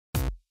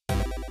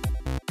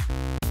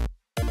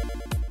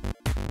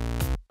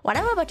What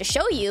I'm about to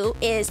show you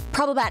is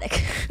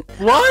problematic.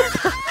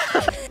 What?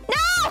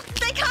 No!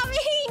 They caught me!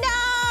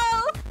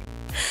 No!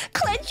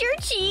 Clench your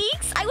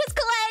cheeks! I was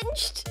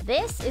clenched!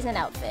 This is an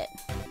outfit.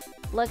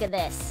 Look at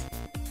this.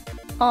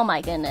 Oh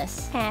my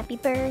goodness. Happy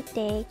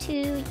birthday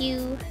to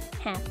you.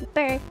 Happy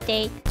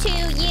birthday to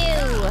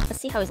you.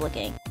 Let's see how he's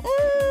looking.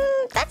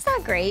 That's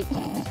not great.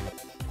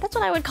 That's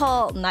what I would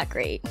call not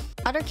great.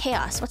 Utter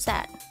chaos. What's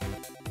that?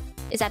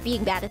 Is that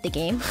being bad at the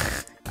game?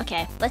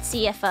 Okay, let's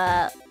see if,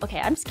 okay,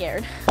 I'm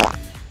scared.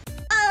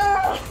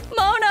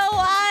 Mono,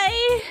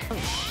 why?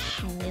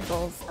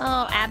 Schnizzles.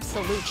 Oh,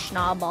 absolute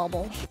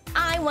schnobbobble.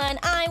 I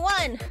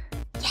won!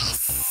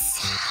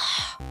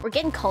 Yes! We're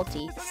getting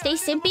culty. Stay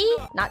simpy,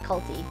 not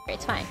culty.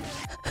 It's fine.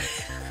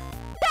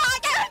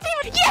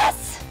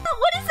 Yes!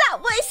 What is that?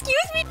 What?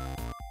 Excuse me?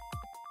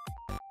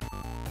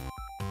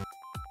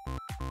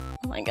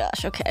 Oh my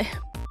gosh, okay.